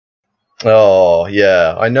Oh,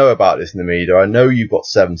 yeah, I know about this, Namida. I know you've got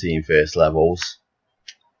 17 fierce levels.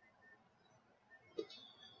 Do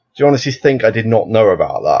you honestly think I did not know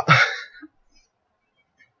about that?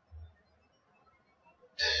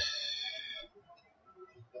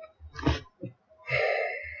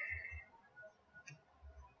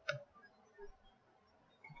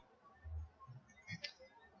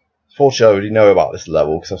 Fortunately, I already know about this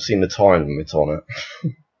level because I've seen the time limit on it.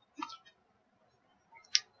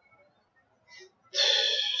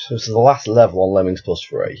 So this is the last level on Lemmings plus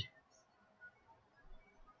 3.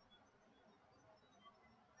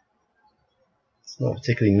 It's not a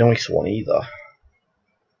particularly nice one either.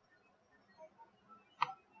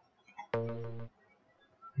 I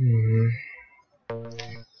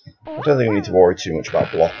don't think we need to worry too much about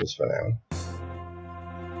blockers for now.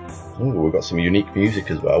 Ooh, we've got some unique music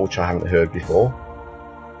as well, which I haven't heard before.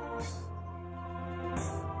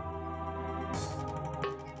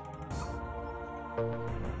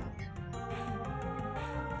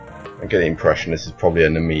 I get the impression this is probably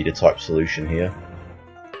an Namida type solution here.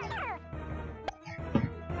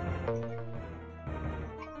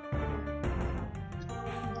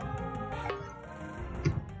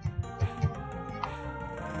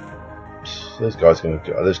 This guy's gonna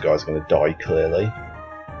die clearly.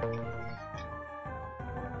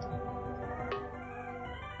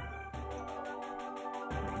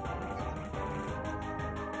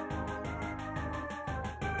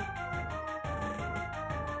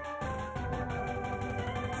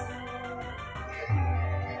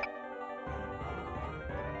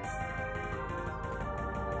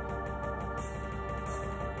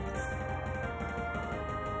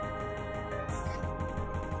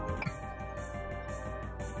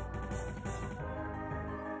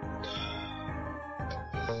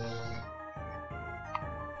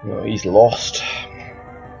 No, he's lost.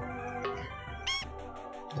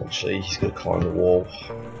 Actually, he's going to climb the wall.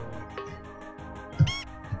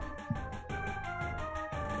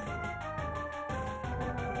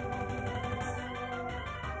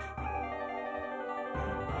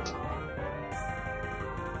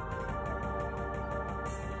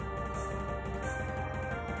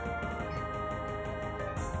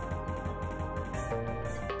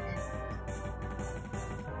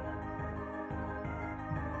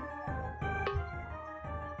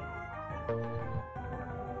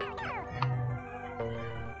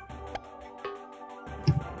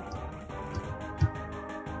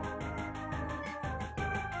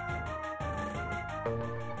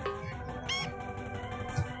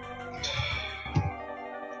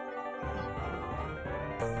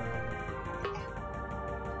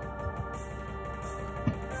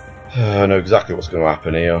 I know exactly what's going to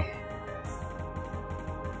happen here.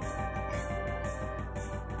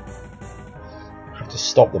 I have to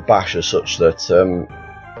stop the basher such that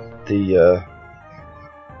he I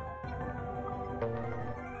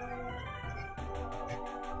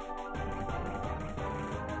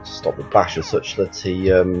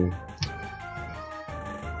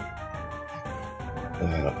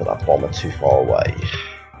put that bomber too far away.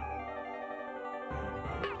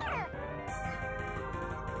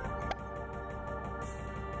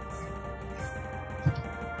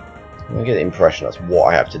 I get the impression that's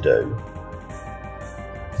what I have to do.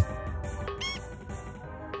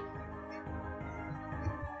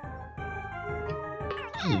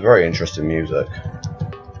 This is very interesting music.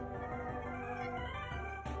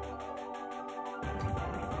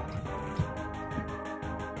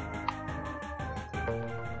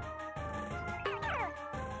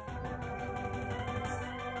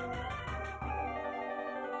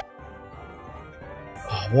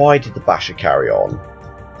 Why did the basher carry on?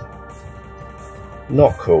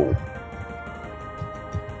 Not cool.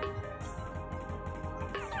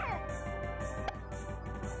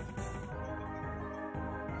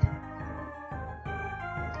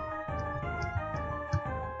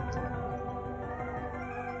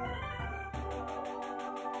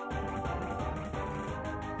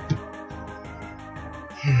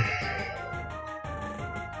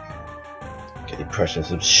 Get the impression there's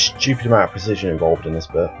some stupid amount of precision involved in this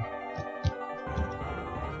bit.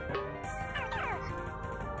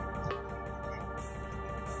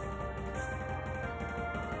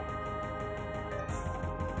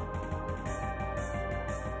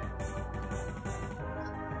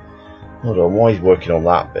 Hold on, while he's working on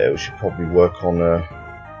that bit, we should probably work on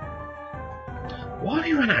why have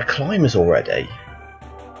you run out of climbers already?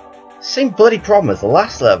 Same bloody problem as the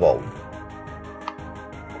last level.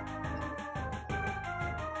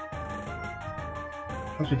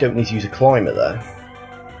 Perhaps we don't need to use a climber there.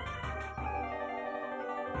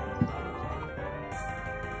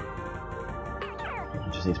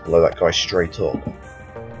 We just need to to blow that guy straight up.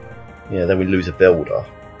 Yeah, then we lose a builder.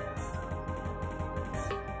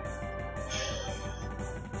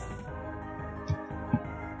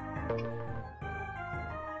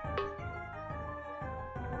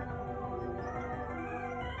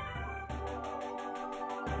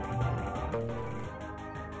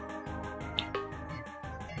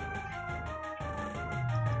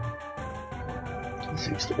 It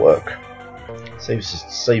seems to work. Saves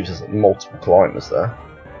us multiple climbers there.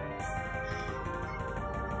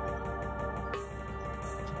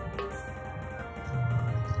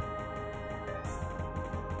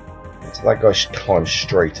 So that guy should climb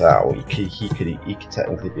straight out. He could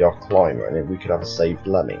technically be our climber, and we could have a saved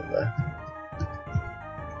lemming there.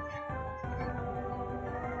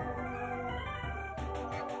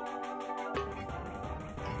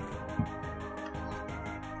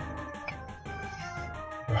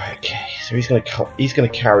 Right, okay, so he's gonna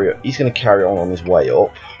carry on his way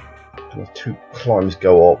up. And 2 climbs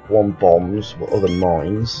go up, 1 bombs, with other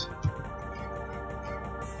mines.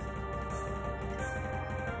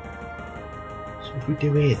 So what do we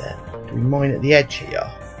do here then? Do we mine at the edge here?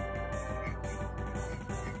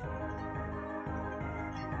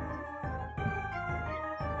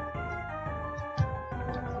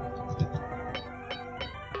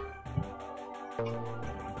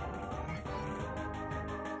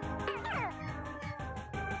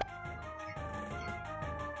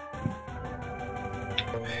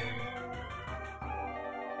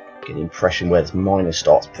 Get the impression where this miner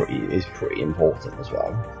starts is pretty important as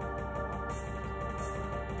well.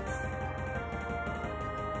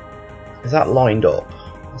 Is that lined up?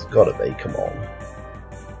 It's gotta be, come on.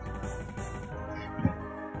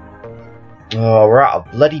 Oh, we're out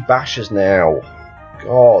of bloody bashers now.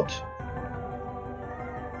 God.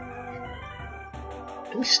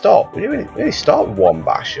 Did we stop? We only start with 1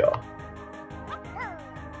 basher.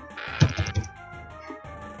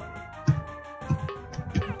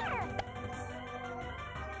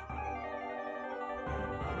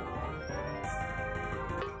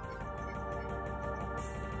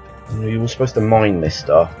 You were supposed to mine,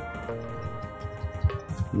 mister.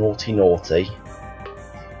 Naughty, naughty.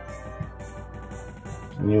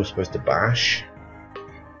 And you were supposed to bash.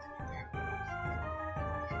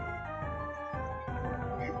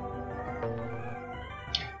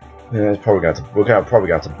 Yeah, we're probably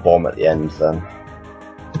going to bomb at the end then.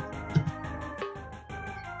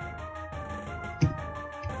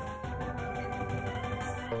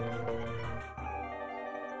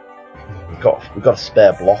 We've got a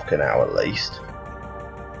spare blocker now at least.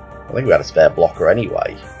 I think we had a spare blocker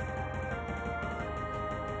anyway.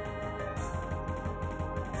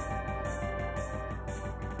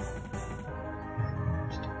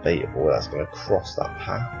 It's debatable that's going to cross that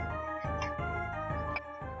path.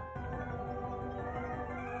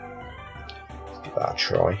 Let's give that a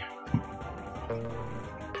try.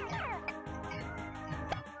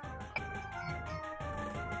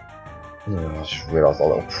 I just realised a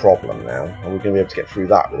little problem now. Are we going to be able to get through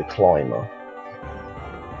that with a climber?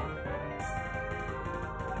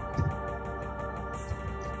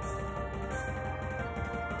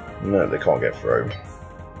 No, they can't get through.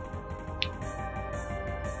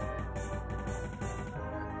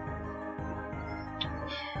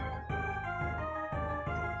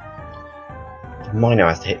 Mine now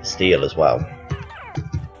has to hit the steel as well.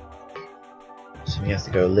 So he has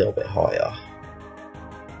to go a little bit higher.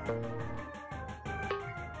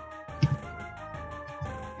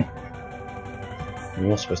 You're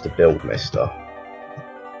not supposed to build, mister.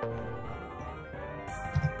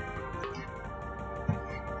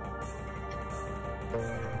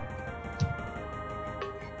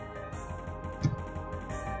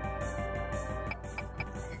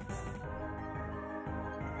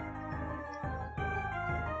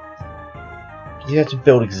 You have to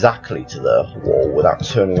build exactly to the wall without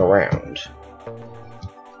turning around.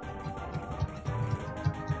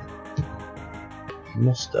 You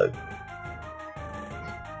must do.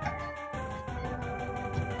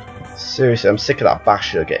 Seriously, I'm sick of that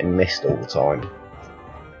basher getting missed all the time.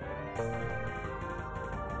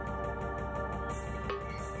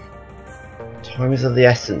 Time is of the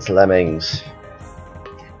essence, Lemmings.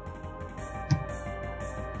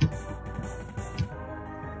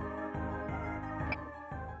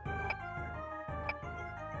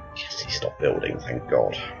 Yes, he stopped building, thank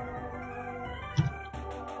God.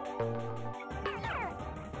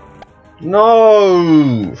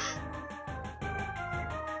 No!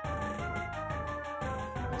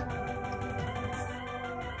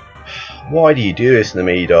 Why do you do this,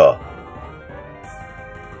 Namida?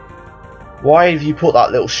 Why have you put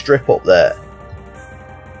that little strip up there?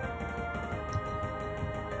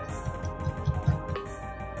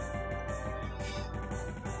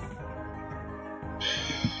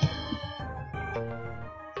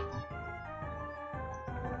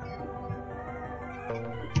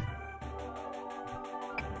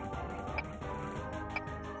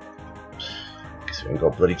 So we ain't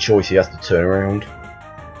got a bloody choice, he has to turn around.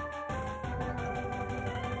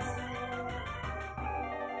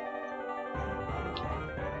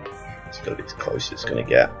 It's gonna be as close as it's gonna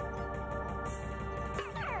get.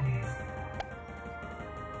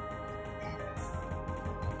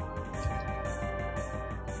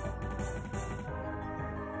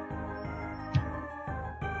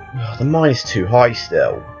 Oh, the mine is too high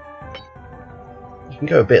still. You can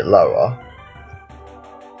go a bit lower.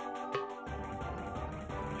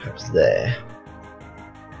 Perhaps there.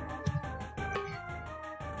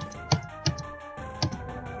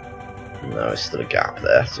 No, it's still a gap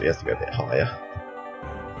there, so you have to go a bit higher.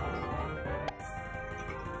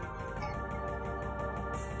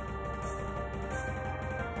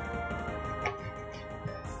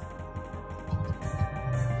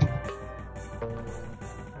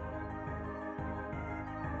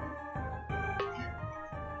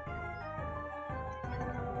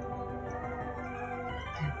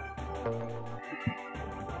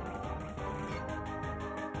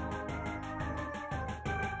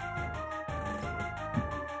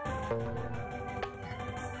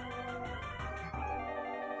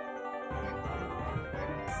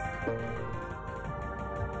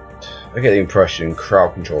 I get the impression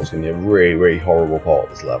crowd control is going to be a really, really horrible part of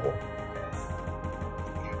this level.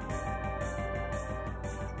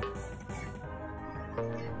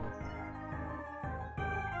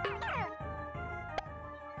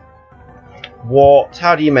 What?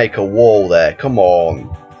 How do you make a wall there? Come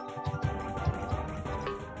on.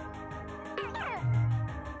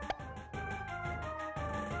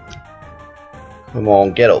 Come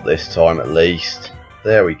on, get up this time at least.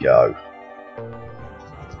 There we go.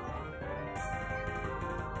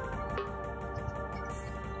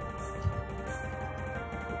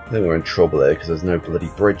 I think we're in trouble there because there's no bloody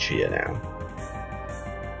bridge here now.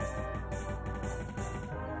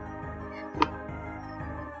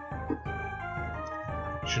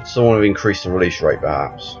 Should someone have increased the release rate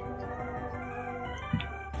perhaps?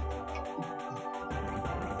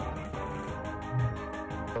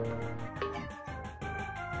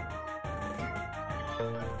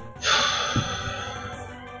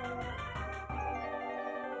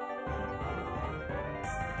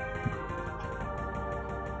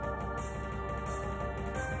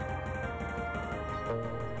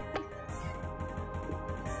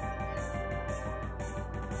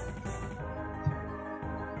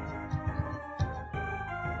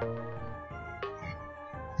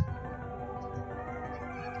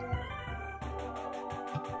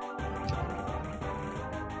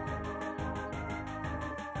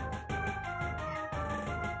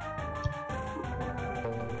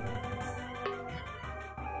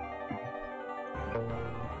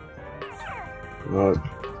 No.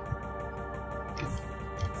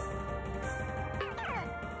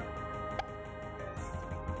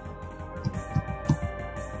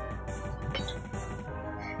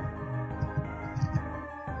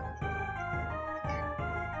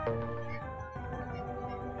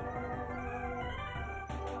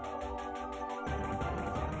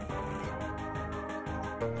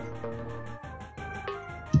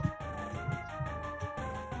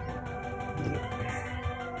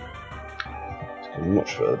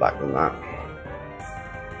 Much further back than that.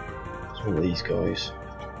 It's one of these guys.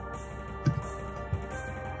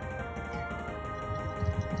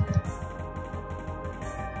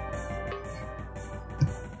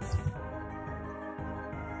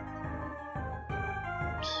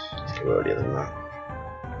 Let's go earlier than that.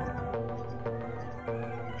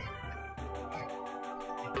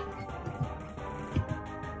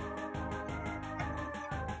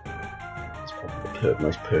 That's probably the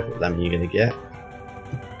most perfect lemming you're going to get.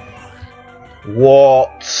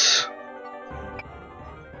 What?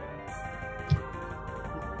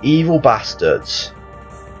 Evil bastards.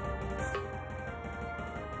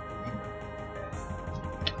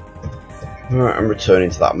 Alright, I'm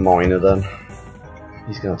returning to that miner then.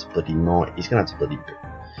 He's gonna have to bloody mine. He's gonna have to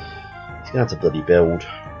bloody build.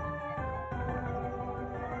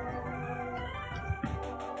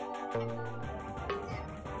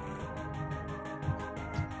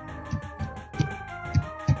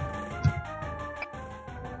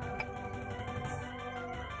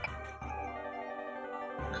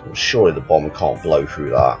 Surely the bomb can't blow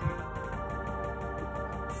through that.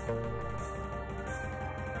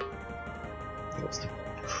 Let's the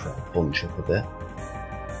crowd bunch up a bit.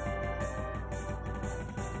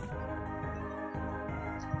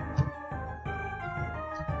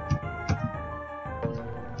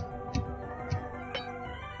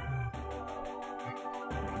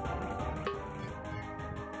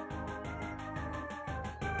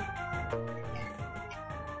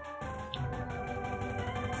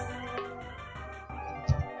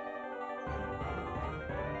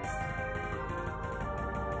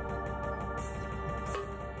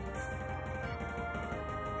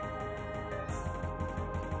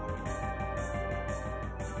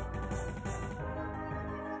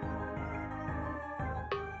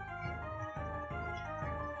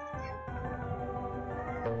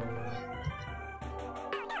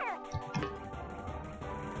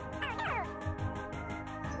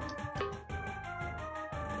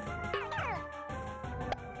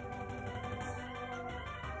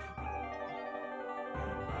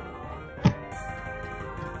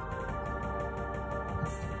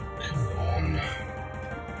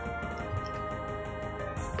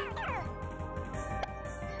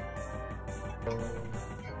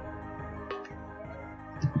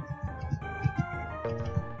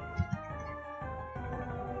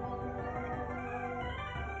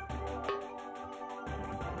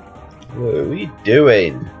 What are we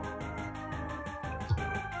doing?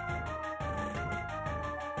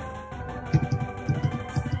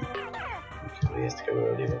 Okay, he has to go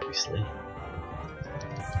earlier, obviously.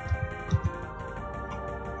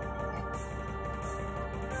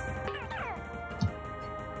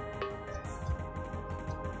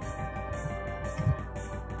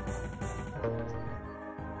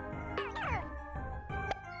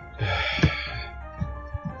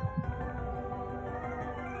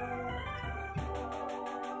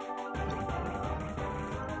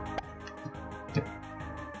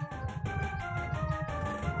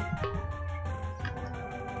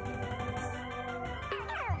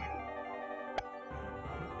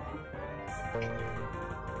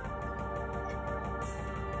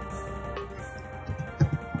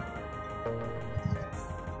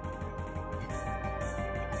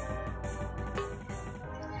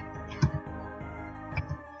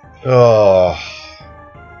 Oh.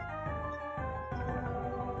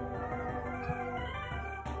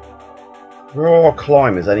 We're all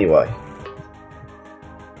climbers anyway.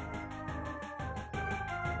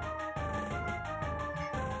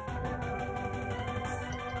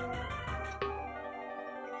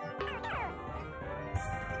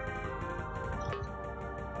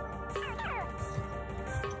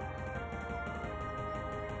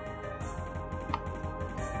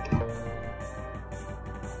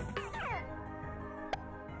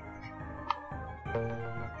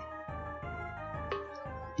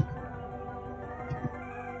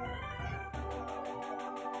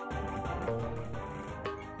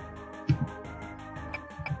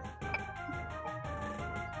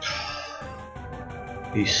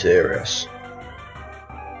 Are you serious?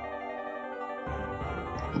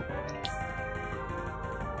 I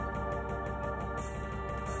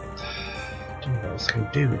don't know what else I can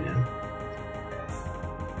do now.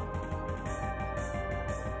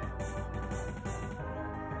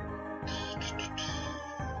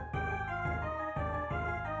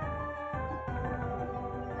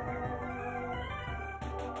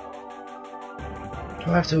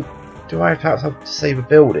 Do I perhaps have to save a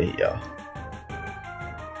builder here?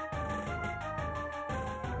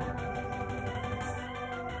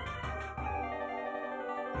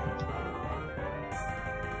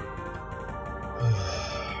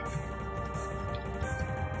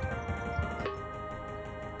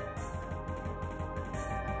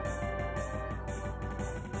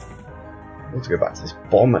 I want to go back to this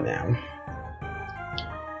bomber now.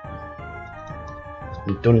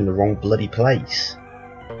 I'm done in the wrong bloody place.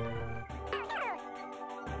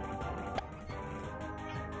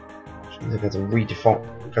 I've got to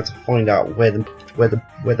redefine. I've got to find out where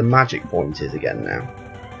the magic point is again now.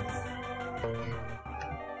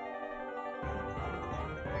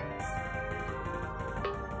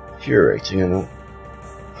 Infuriating, isn't it?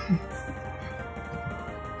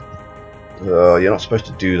 Oh, you're not supposed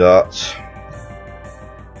to do that.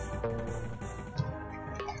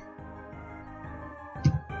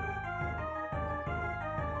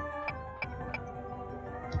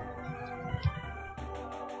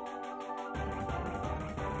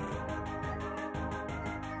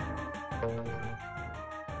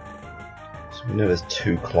 So we know there's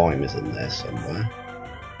two climbers in there somewhere.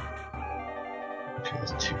 Okay,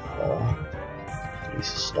 that's too far. It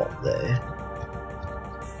needs to stop there.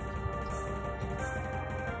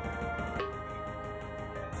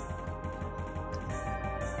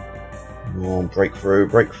 Come on, break through,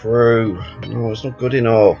 break through. No, it's not good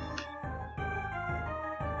enough.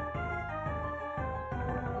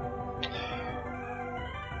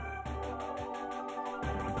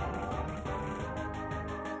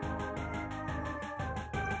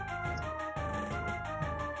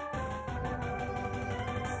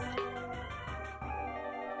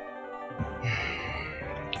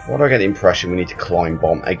 Why do I get the impression we need to climb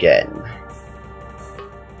bomb again?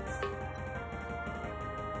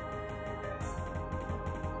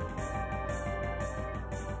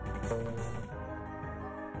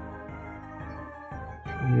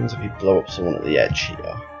 What if you blow up someone at the edge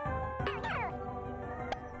here?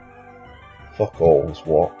 Fuck alls,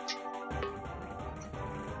 what?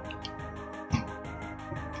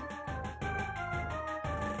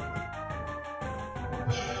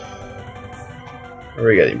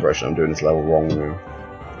 really get the impression I'm doing this level wrong now.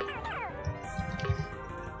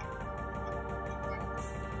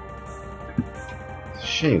 It's a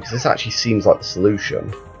shame, because this actually seems like the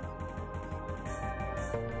solution.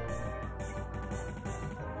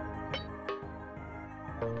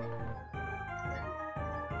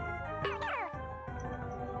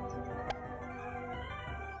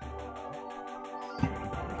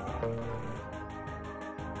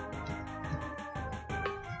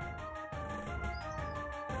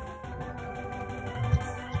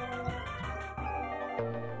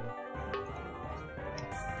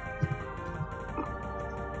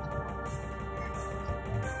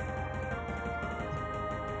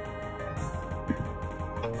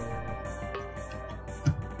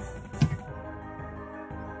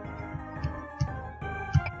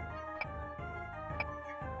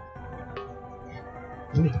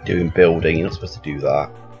 What are you doing building? You're not supposed to do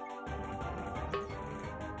that.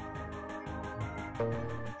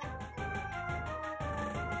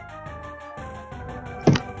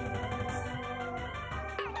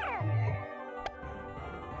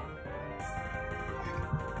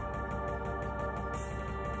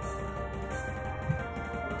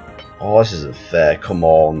 Oh, this isn't fair, come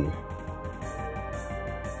on.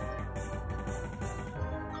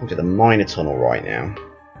 Can't get the miner tunnel right now.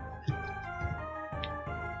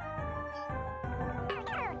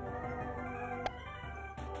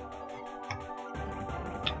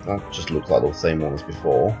 That just looks like the same one as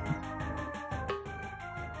before.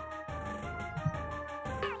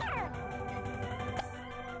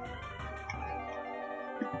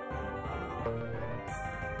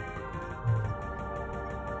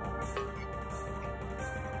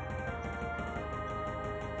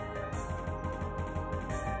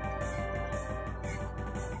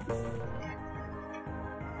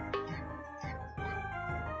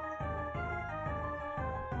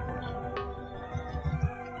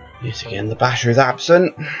 Yet again, the basher is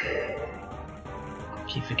absent.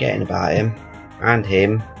 Keep forgetting about him. And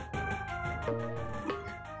him.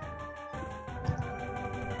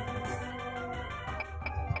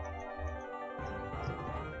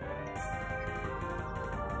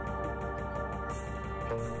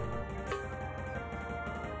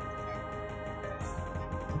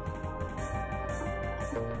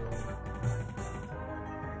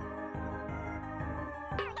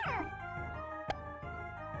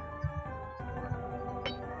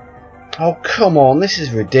 Oh, come on, this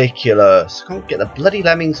is ridiculous. I can't get the bloody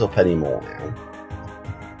lemmings up anymore now.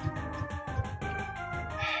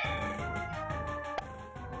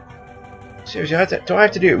 Seriously, do I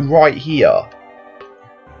have to do it right here?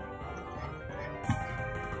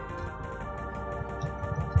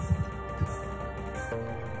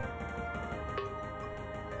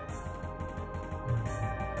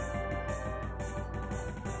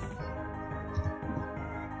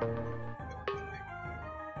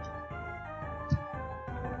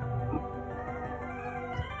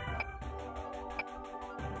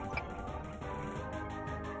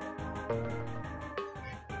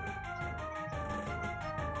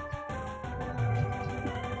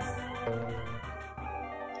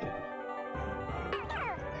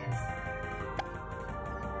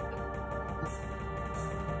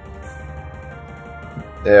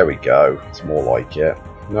 There we go. It's more like it.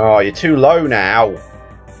 No, you're too low now.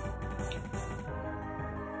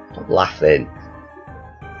 Stop laughing.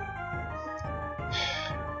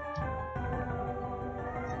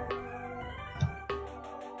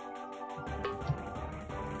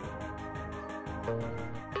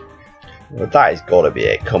 Well, that has got to be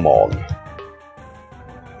it. Come on.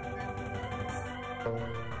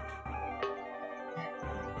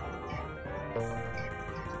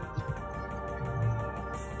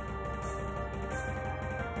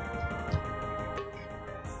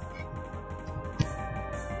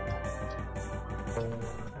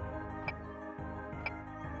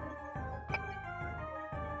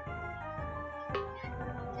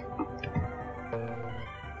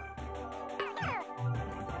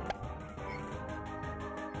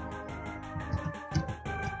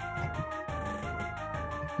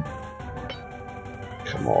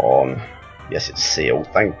 Come on. Yes, it's sealed.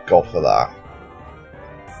 Thank God for that.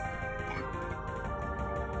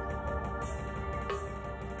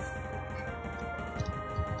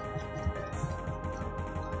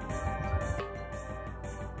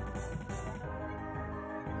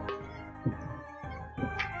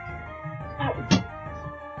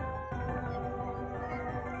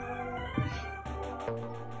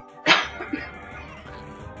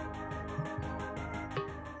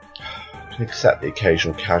 Can accept the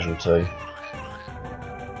occasional casualty.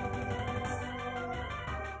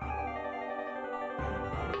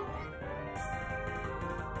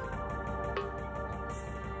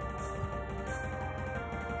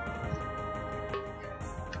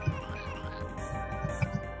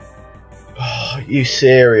 Are you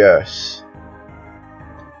serious?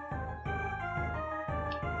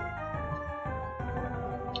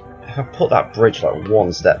 If I put that bridge like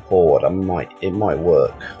one step forward, it might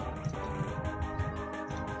work.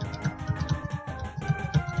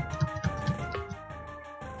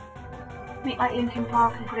 Make like Linkin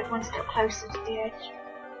Park and put it one step closer to the edge.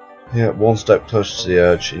 Yeah, one step closer to the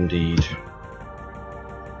edge, indeed.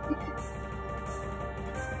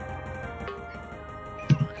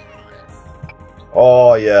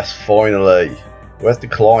 Oh yes, finally. Where's the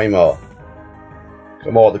climber?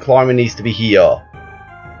 Come on, the climber needs to be here.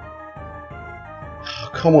 Oh,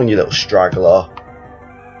 come on, you little straggler.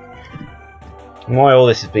 Why all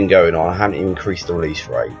this has been going on, I haven't even increased the release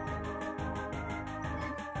rate.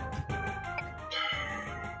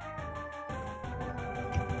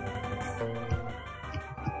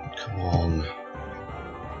 Come on.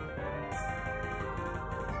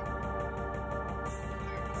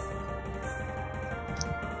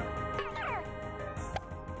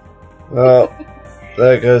 Oh,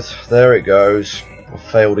 there it goes. There it goes. I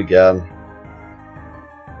failed again.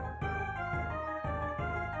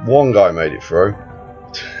 One guy made it through.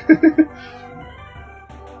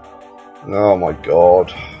 Oh my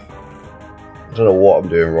god. I don't know what I'm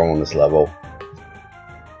doing wrong on this level.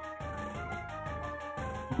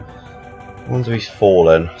 Once he's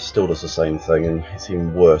fallen, still does the same thing, and it's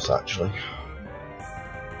even worse actually.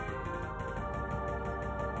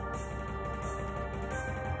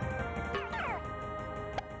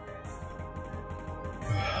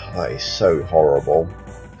 That is so horrible.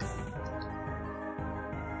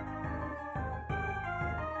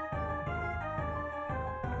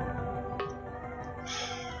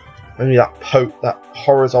 Only that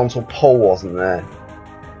horizontal pole wasn't there.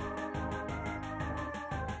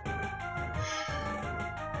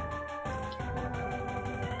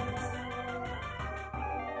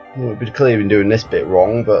 Well, we've clearly been doing this bit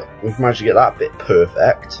wrong, but we've managed to get that bit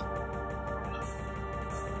perfect.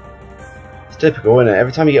 It's typical, isn't it?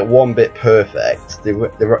 Every time you get one bit perfect,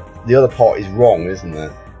 the other part is wrong, isn't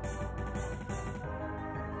it?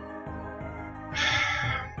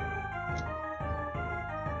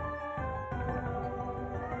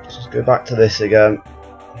 Let's go back to this again.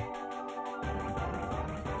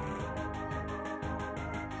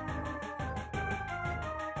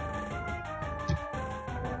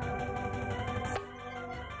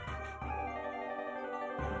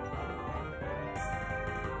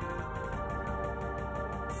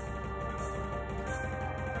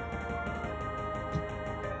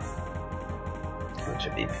 That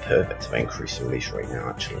should be perfect to increase the release rate now,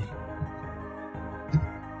 actually.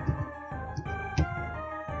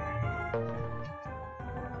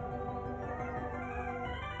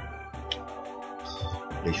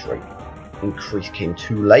 Release rate increase came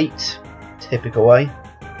too late, typical way.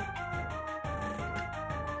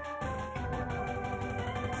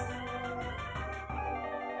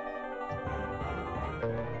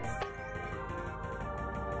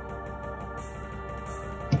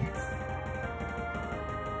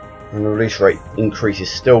 And the release rate increase is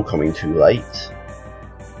still coming too late.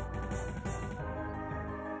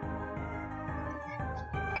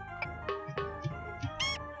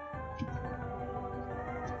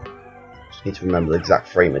 Just need to remember the exact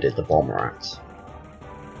frame I did the bomber at.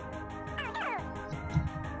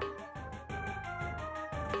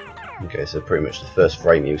 Okay, so pretty much the first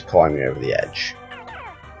frame he was climbing over the edge.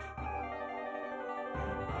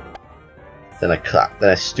 Then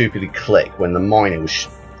I stupidly click when the miner was.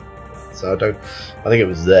 So I think it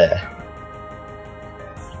was there.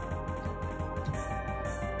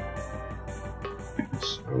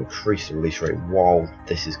 So I'll increase the release rate while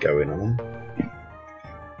this is going on.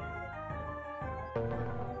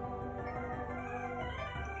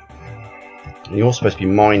 And you're supposed to be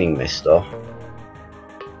mining this stuff.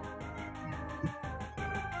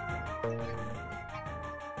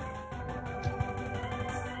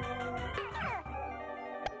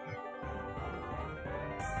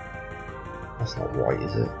 That's not right,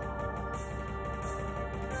 is it?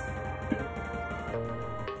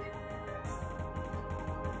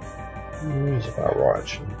 It's about right,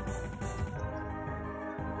 actually.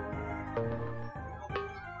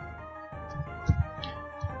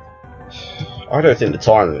 I don't think the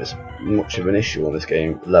time limit is much of an issue on this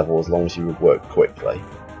game level as long as you would work quickly.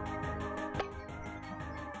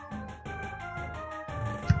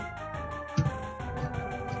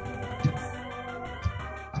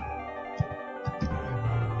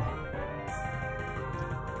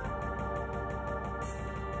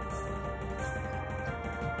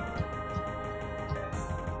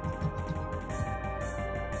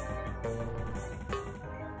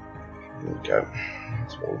 There we go.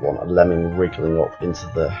 That's what we want a lemming wriggling up into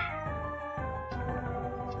the...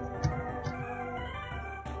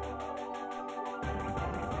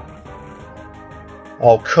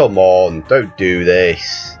 Oh, come on, don't do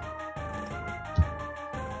this.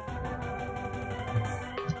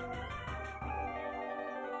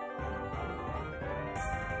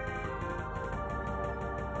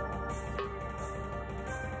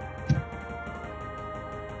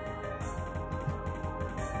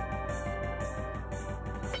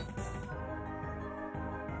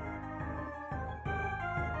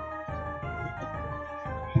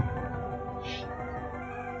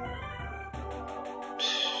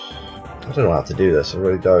 I don't know how to do this, I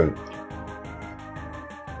really don't.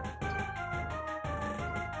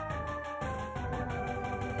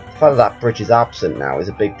 The fact that bridge is absent now is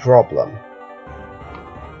a big problem.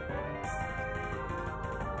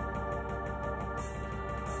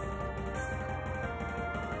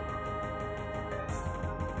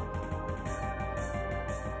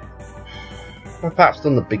 I've perhaps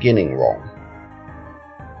done the beginning wrong.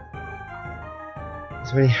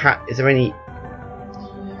 Is there any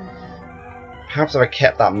perhaps if I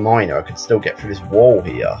kept that miner, I could still get through this wall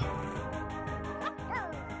here.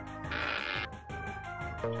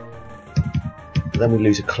 But then we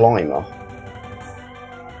lose a climber.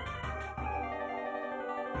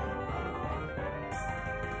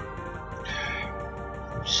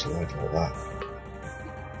 I'll slide like that.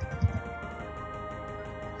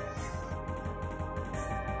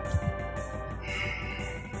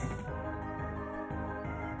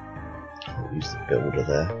 I'll use the builder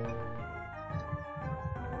there.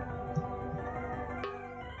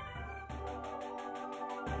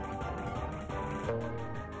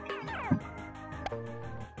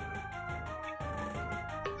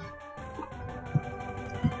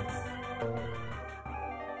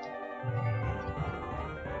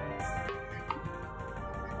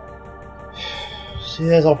 See,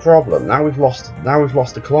 there's our problem. Now we've lost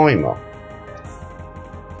a climber.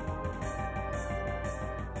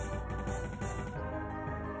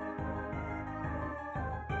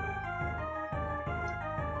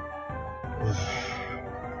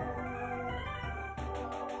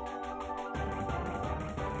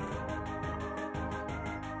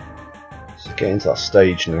 Let's get into that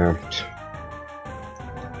stage now.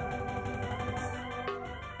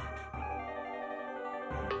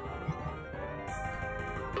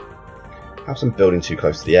 Perhaps I'm building too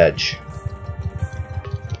close to the edge.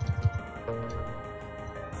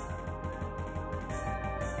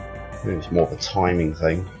 Maybe it's more of a timing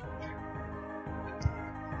thing.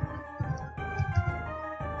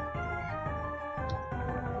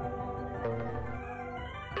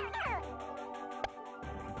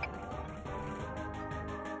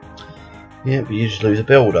 Yeah, but you just lose a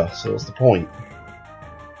builder, so what's the point?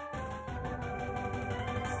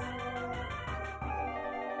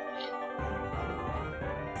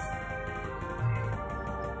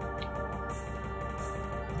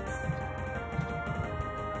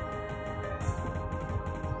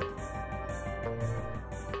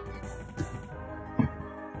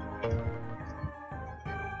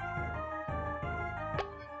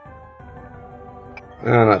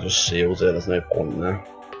 And that just seals it, there's no point there.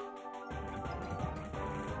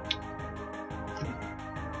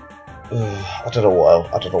 I don't know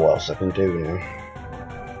what else I can do now.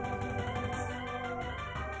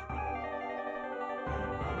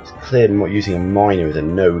 It's clear not using a miner is a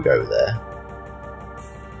no-go there.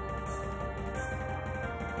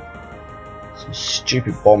 Some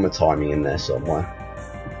stupid bomber timing in there somewhere.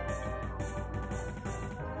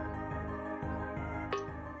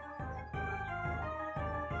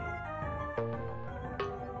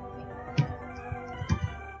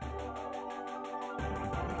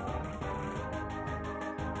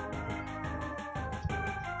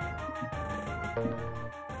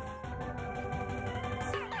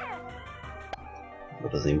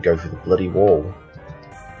 It doesn't even go through the bloody wall.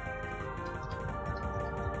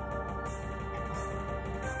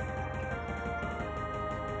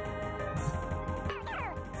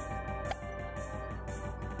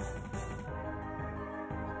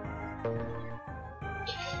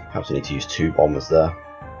 Perhaps I need to use 2 bombers there.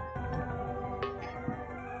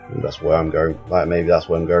 Maybe that's where I'm going. Maybe that's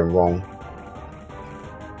where I'm going wrong.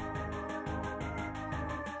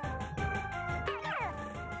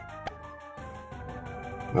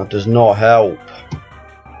 That does not help.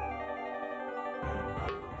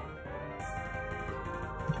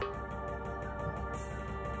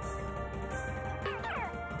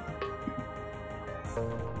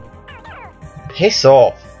 Piss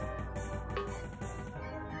off.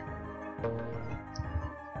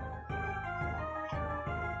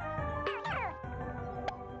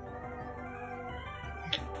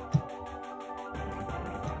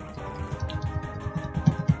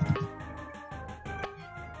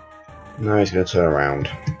 Now he's going to turn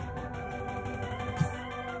around.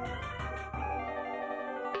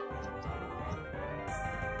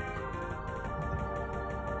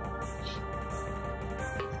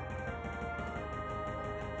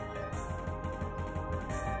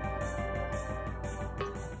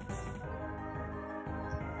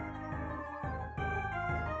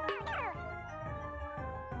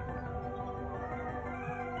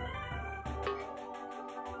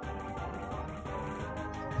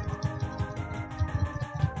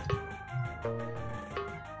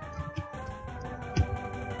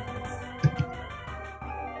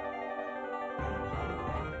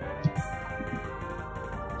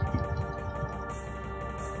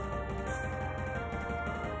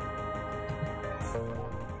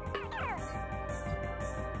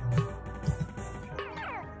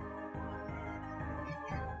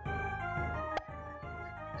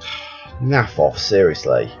 Naff off,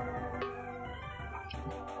 seriously.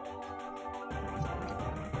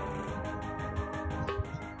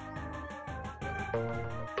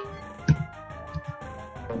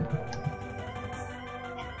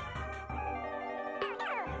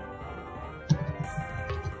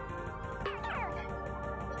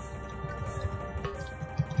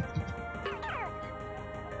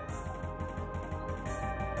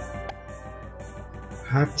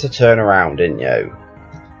 Had to turn around, didn't you?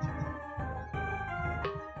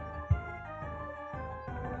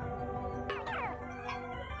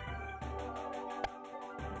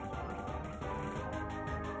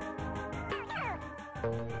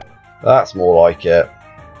 That's more like it.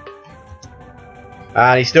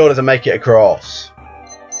 And he still doesn't make it across.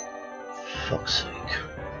 Fuck's sake.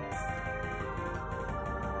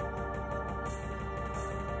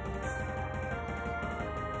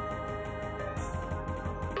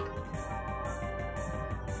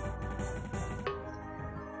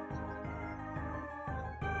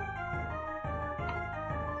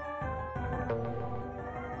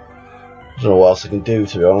 I don't know what else I can do,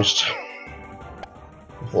 to be honest.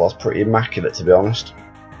 I thought that's pretty immaculate, to be honest.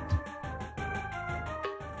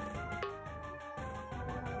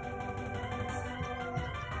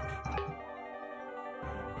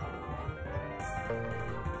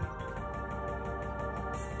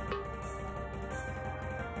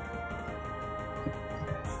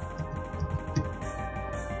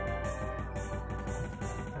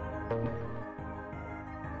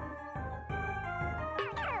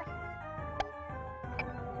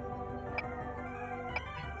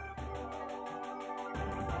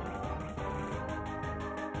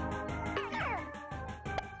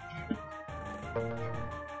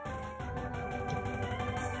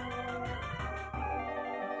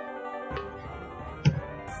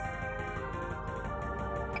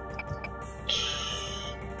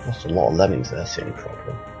 Lost a lot of lemmings there, that's the only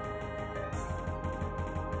problem.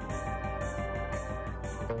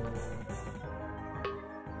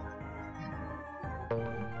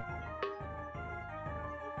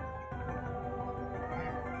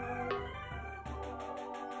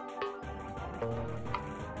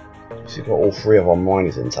 So we've got all three of our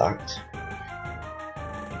miners intact.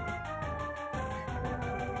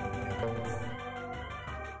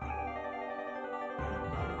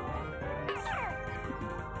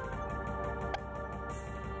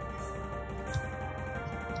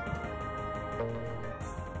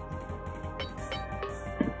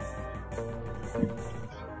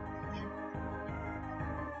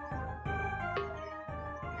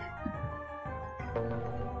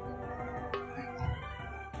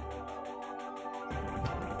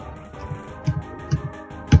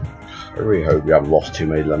 I really hope we haven't lost too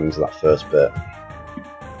many lemmings in that first bit.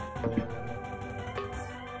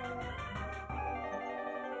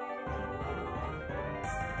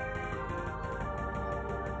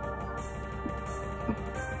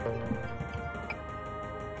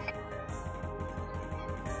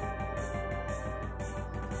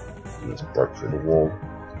 Let's break through the wall.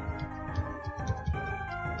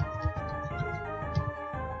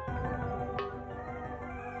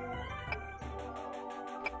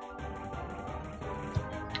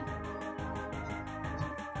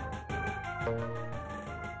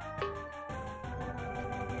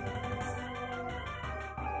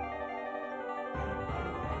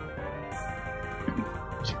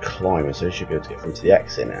 There's a climber, so he should be able to get through to the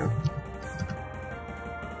exit now.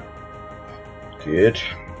 Good. He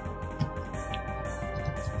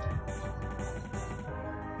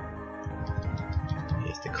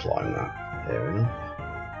has to climb that. Fair enough.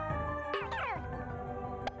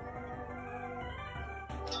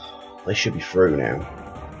 They should be through now.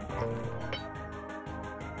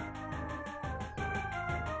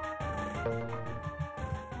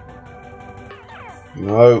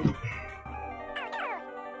 No.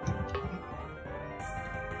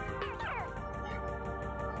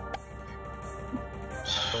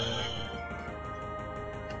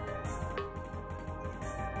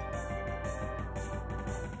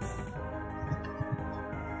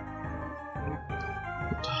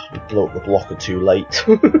 blew up the blocker too late.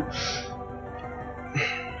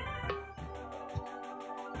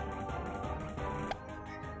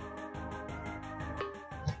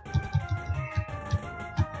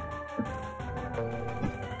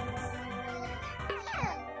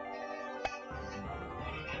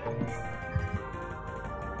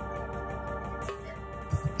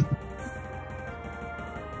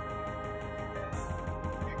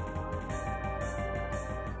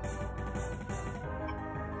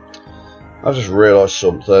 I just realised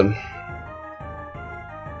something.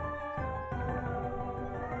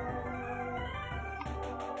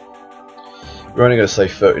 We're only going to say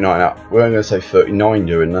 39 out. We're only going to say 39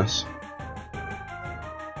 doing this.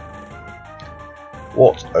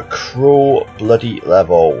 What a cruel bloody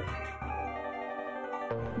level.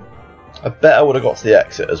 I bet I would have got to the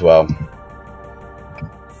exit as well.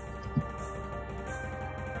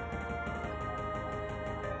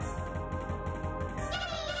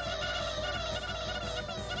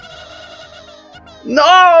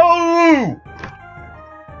 No!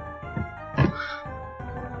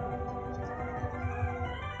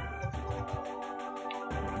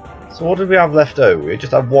 So what did we have left over? We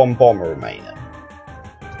just had one bomber remaining.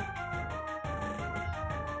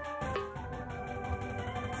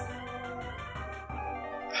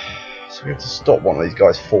 So we have to stop one of these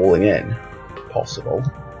guys falling in, if possible.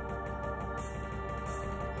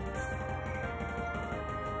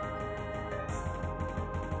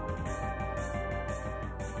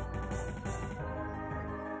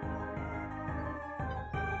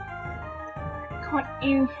 Can't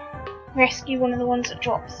you rescue one of the ones that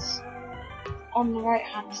drops on the right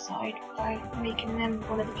hand side by making them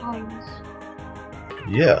one of the climbers?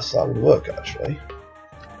 Yes, that would work actually.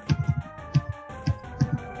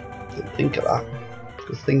 Didn't think of that.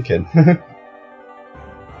 Good thinking.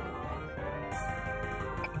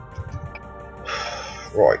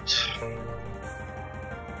 Right.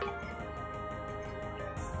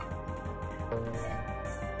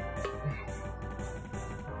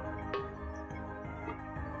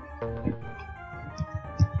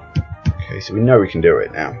 Okay, so we know we can do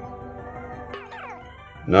it now.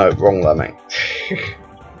 No, wrong lemming.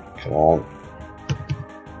 Come on.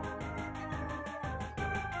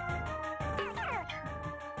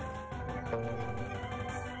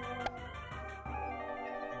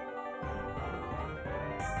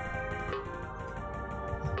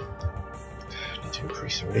 Need to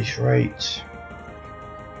increase the release rate.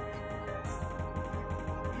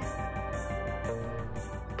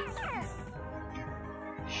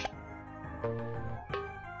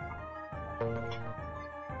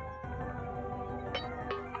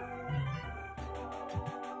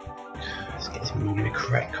 Let's get this movie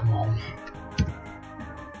correct, come on.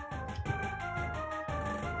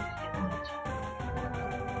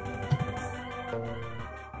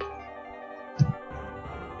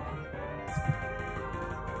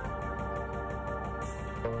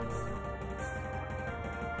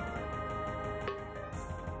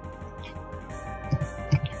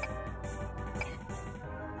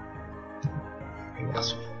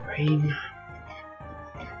 That's frame.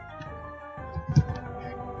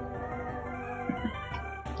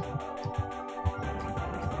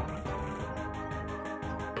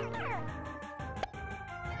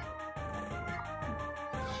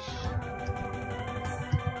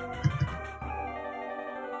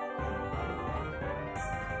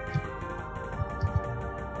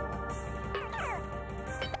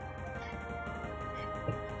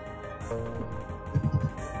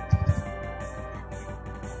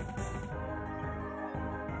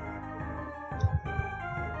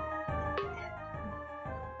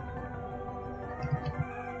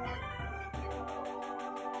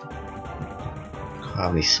 Can't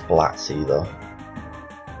have any splats either.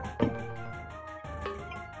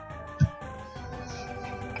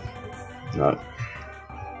 No.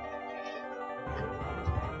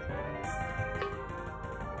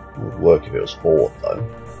 It would work if it was forward though.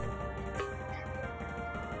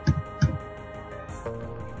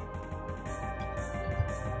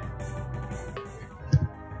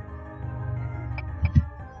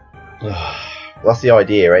 That's the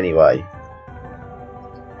idea anyway.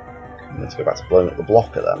 Let's go back to blowing up the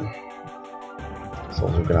blocker then. So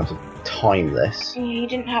we're going to have to time this. Yeah, you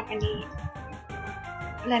didn't have any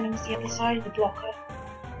lemmings the other side of the blocker,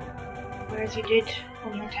 whereas you did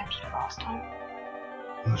when you attempted it last time.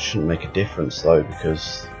 That shouldn't make a difference though,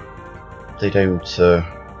 because they don't.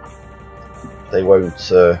 They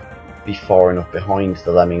won't be far enough behind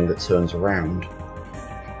the lemming that turns around.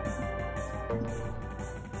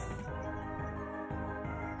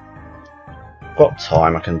 Got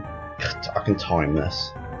time. I can time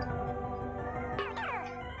this.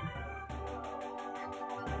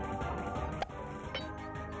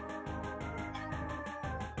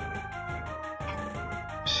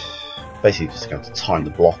 Basically just going to time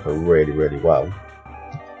the blocker really, really well.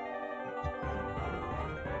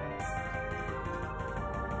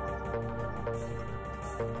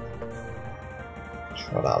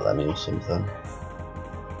 Try that lemming or something.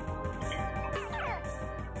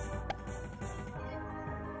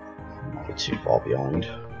 Might be too far behind.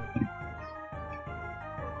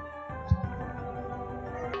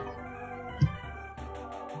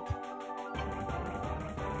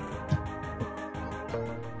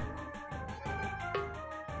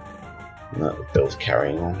 No, the bill's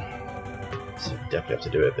carrying on, so we definitely have to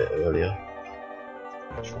do it a bit earlier.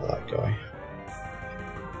 Try that guy.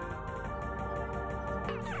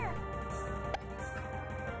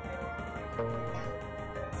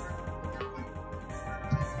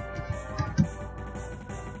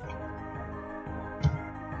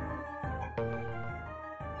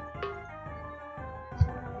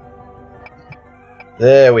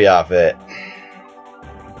 There we have it.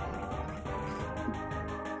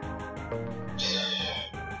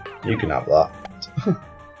 You can have that.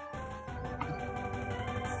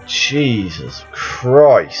 Jesus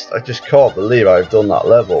Christ, I just can't believe I've done that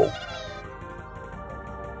level.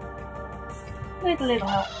 With a little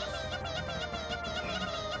help.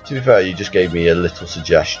 To be fair, you just gave me a little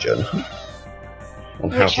suggestion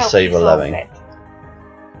on how to save a lemming.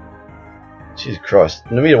 Jesus Christ,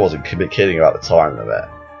 Namita wasn't kidding about the time limit.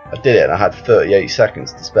 I did it and I had 38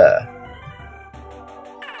 seconds to spare.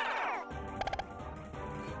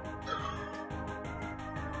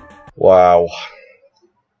 Wow.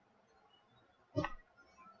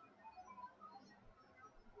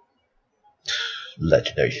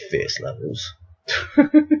 Legendary fierce levels. I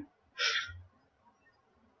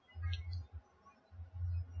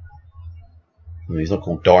mean, he's not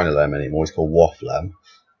called Dynalem anymore, he's called Wafflem.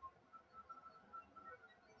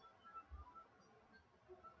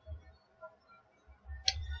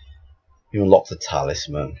 You unlocked the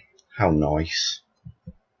talisman. How nice.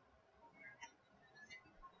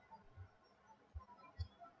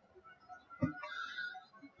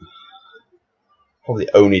 Probably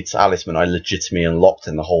the only talisman I legitimately unlocked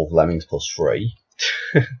in the whole of Lemmings plus 3.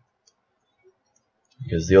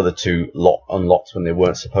 Because the other two unlocked when they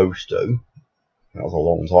weren't supposed to. That was a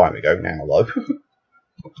long time ago now though.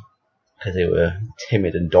 Because they were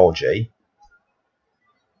timid and dodgy.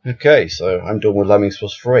 Okay, so I'm done with Lemmings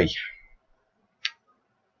plus 3.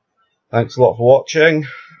 Thanks a lot for watching.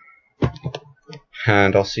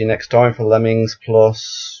 And I'll see you next time for Lemmings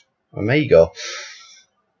plus Omega.